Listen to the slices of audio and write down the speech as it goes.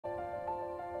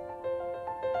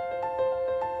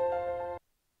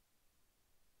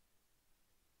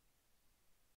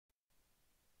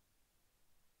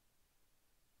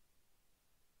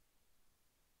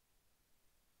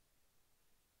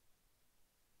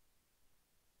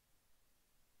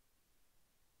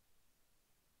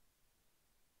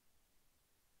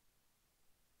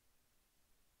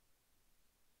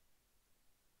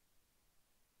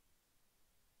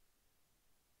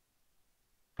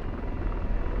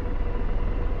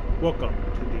Welcome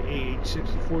to the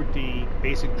AH-64D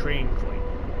basic training flight.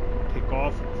 Take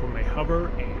off from a hover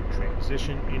and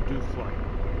transition into flight.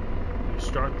 You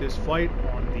start this flight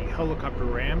on the helicopter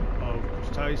ramp of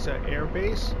Kutaisa Air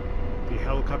Base. The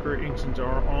helicopter engines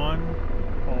are on,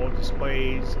 all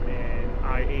displays and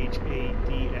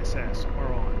AH-64D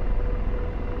are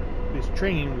on. This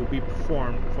training will be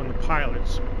performed from the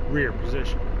pilot's rear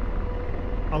position.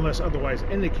 Unless otherwise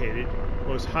indicated,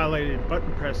 those highlighted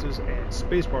button presses and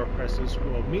spacebar presses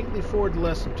will immediately forward the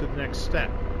lesson to the next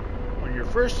step. On your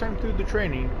first time through the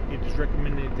training, it is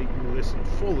recommended that you listen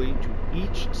fully to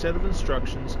each set of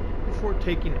instructions before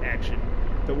taking action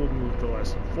that will move the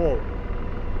lesson forward.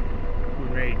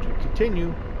 When ready to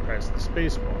continue, press the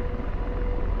spacebar.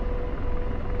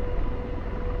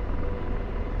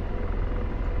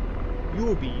 You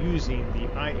will be using the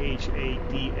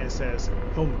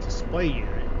AH-64D helmet display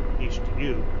unit,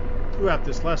 HDU, throughout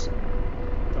this lesson.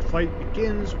 The flight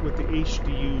begins with the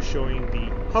HDU showing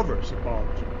the hover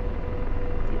symbology.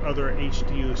 The other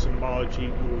HDU symbology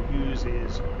you will use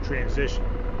is transition.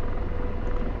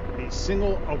 A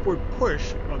single upward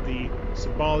push of the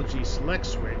symbology select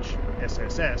switch,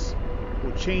 SSS,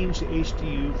 will change the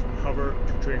HDU from hover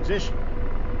to transition.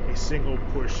 A single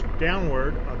push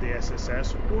downward of the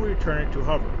SSS will return it to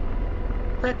hover.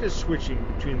 Practice switching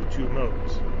between the two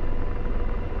modes.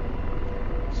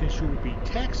 Since you will be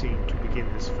taxiing to begin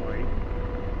this flight,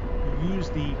 you use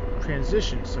the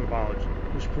transition symbology,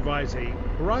 which provides a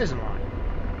horizon line.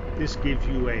 This gives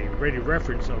you a ready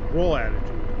reference of roll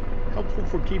attitude, helpful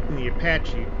for keeping the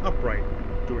Apache upright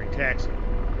during taxi.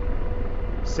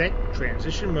 Set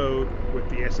transition mode with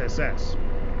the SSS.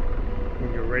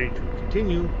 When you're ready to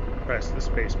continue, press the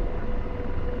spacebar.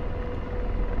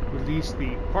 Release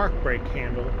the park brake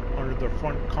handle under the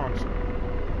front console.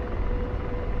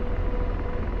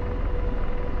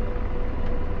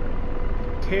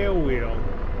 Tail wheel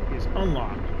is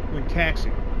unlocked when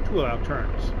taxiing to allow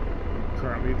turns.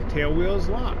 Currently the tail wheel is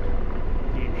locked.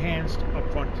 The enhanced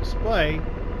upfront display,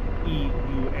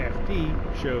 EUFD,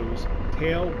 shows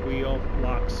tail wheel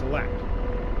lock select.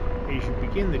 As you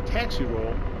begin the taxi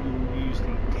roll, you will use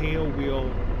the tail wheel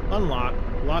unlock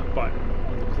lock button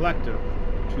on the collective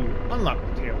to unlock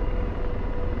the tail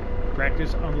wheel.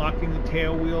 Practice unlocking the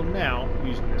tail wheel now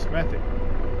using this method.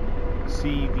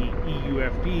 See the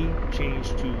EUFD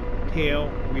change to tail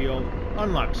wheel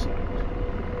unlock select.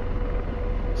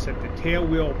 Set the tail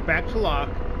wheel back to lock,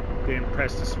 then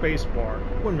press the spacebar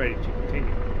when ready to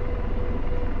continue.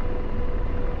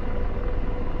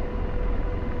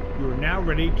 You are now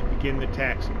ready to begin the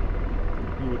taxi.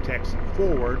 You will taxi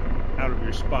forward out of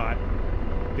your spot,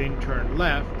 then turn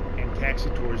left and taxi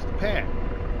towards the pad.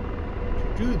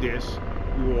 To do this,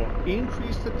 you will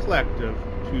increase the collective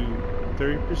to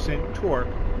 30% torque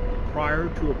prior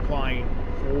to applying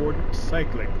forward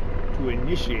cyclic to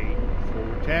initiate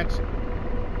forward taxi.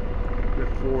 With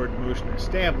forward motion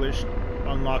established,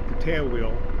 unlock the tail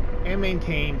wheel and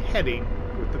maintain heading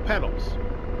with the pedals.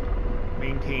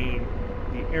 Maintain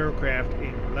the aircraft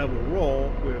in level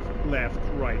roll with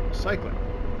left-right cyclic.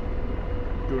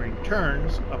 During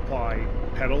turns, apply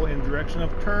pedal in direction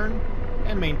of turn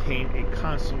and maintain a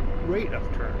constant rate of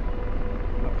turn.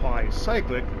 Apply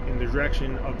cyclic in the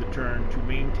direction of the turn to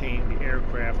maintain the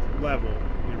aircraft level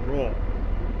in roll.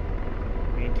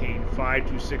 Maintain 5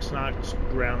 to 6 knots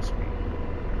ground speed.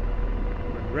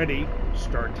 When ready,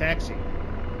 start taxiing.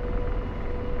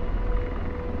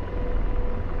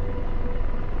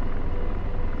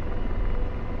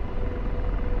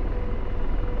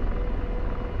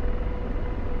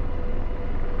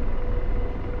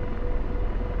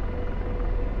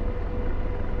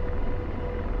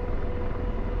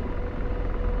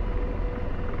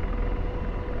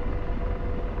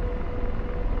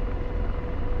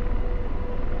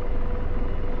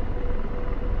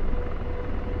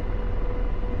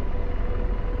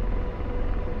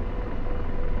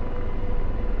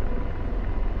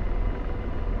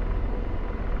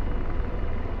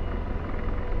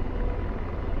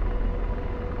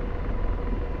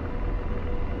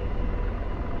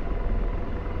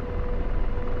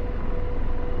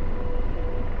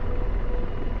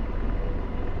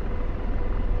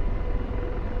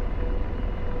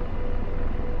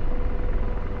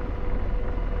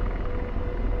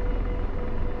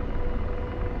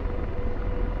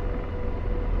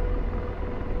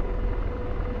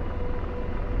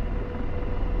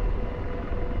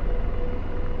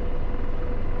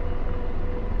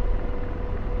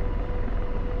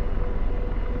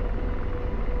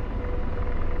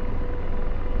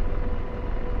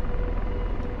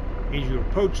 As you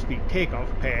approach the takeoff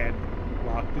pad,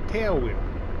 lock the tail wheel.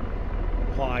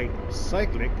 apply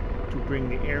cyclic to bring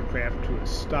the aircraft to a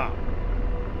stop.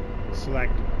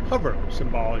 Select hover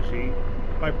symbology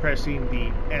by pressing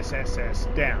the SSS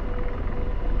down.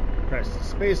 Press the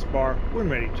spacebar when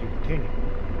ready to continue.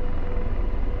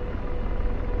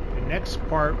 The next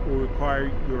part will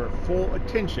require your full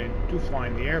attention to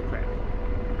flying the aircraft.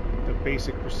 The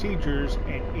basic procedures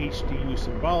and HDU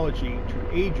symbology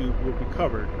to aid you will be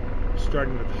covered,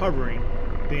 starting with hovering,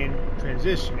 then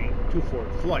transitioning to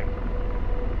forward flight.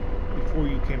 Before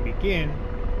you can begin,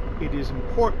 it is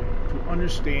important to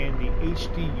understand the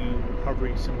HDU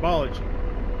hovering symbology.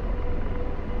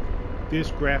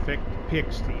 This graphic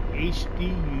depicts the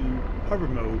HDU hover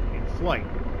mode in flight.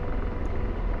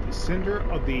 The center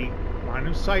of the line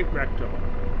of sight rectangle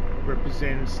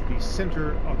represents the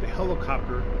center of the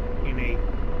helicopter in a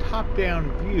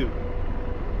top-down view.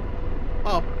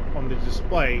 Up on the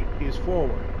display is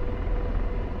forward.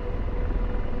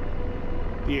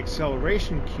 The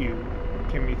acceleration cue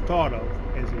can be thought of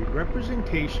as a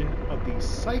representation of the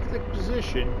cyclic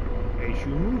position as you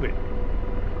move it.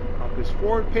 Up is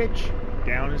forward pitch,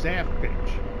 down is aft pitch.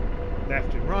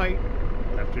 Left and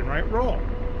right roll.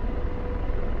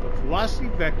 The velocity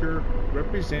vector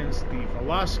represents the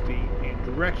velocity and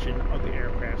direction of the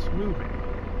aircraft's movement.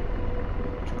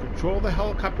 To control the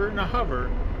helicopter in a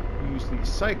hover, use the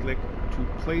cyclic to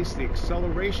place the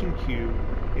acceleration cue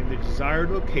in the desired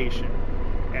location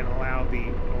and allow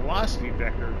the velocity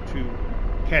vector to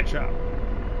catch up.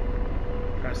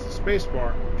 Press the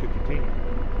spacebar to continue.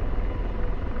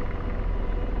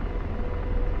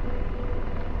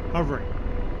 Hovering.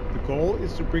 The goal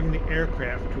is to bring the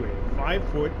aircraft to a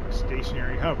 5-foot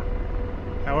stationary hover.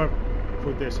 However,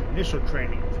 for this initial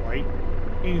training flight,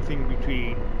 anything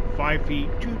between 5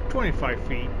 feet to 25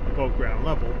 feet above ground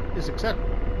level is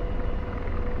acceptable.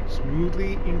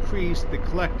 Smoothly increase the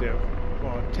collective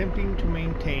while attempting to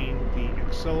maintain the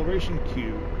acceleration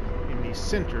cue in the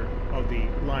center of the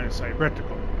line of sight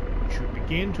reticle. You should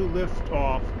begin to lift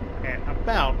off at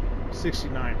about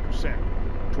 69%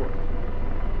 torque.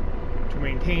 To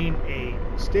maintain a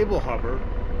stable hover,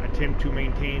 attempt to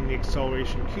maintain the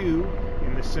acceleration cue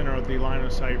in the center of the line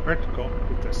of sight reticle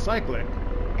with the cyclic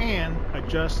and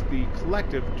adjust the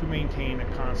collective to maintain a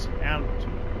constant altitude.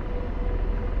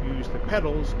 Use the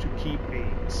pedals to keep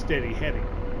a steady heading.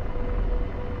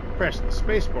 Press the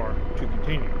spacebar to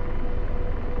continue.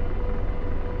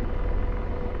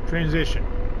 Transition.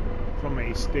 From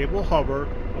a stable hover,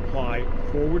 apply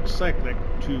forward cyclic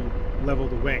to level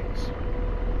the wings,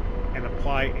 and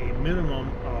apply a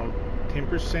minimum of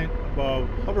 10% above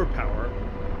hover power,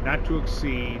 not to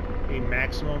exceed a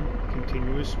maximum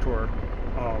continuous torque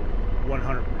of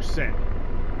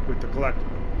 100% with the collective.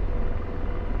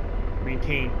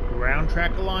 Maintain ground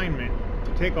track alignment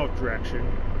to takeoff direction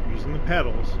using the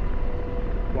pedals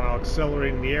while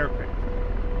accelerating the aircraft.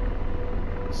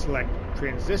 Select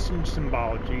transition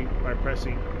symbology by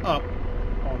pressing up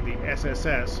on the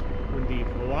SSS when the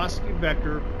velocity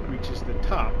vector reaches the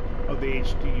top of the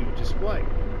HDU display.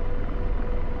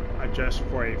 Adjust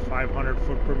for a 500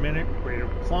 foot per minute rate of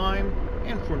climb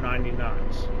and for 90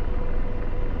 knots.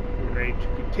 When ready to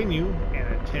continue and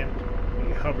attempt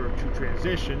a hover to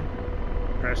transition,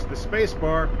 press the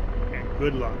spacebar and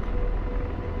good luck.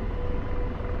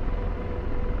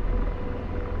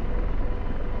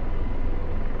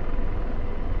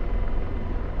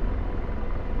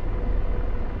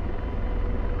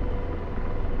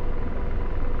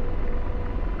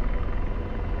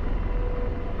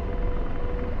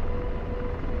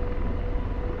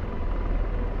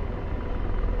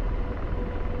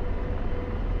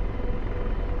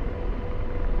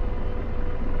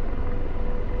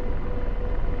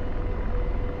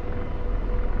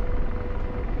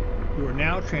 You are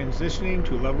now transitioning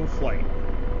to level flight.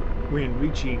 When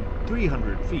reaching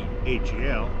 300 feet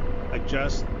AGL,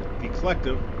 adjust the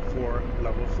collective for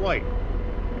level flight.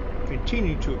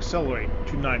 Continue to accelerate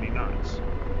to 90 knots.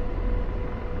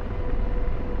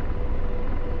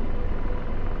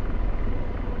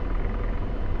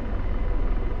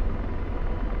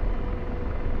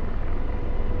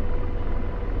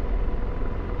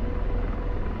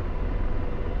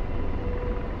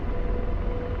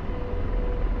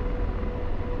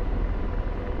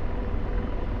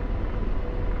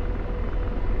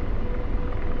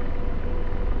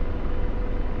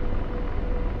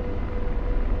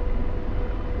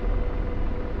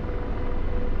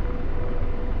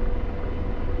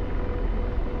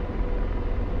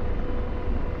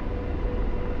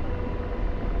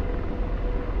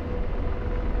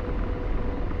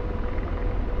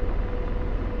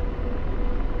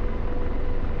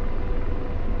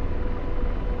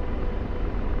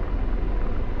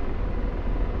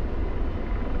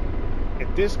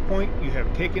 this point, you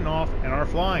have taken off and are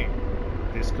flying.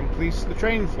 This completes the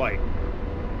training flight.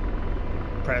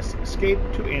 Press Escape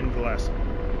to end the lesson.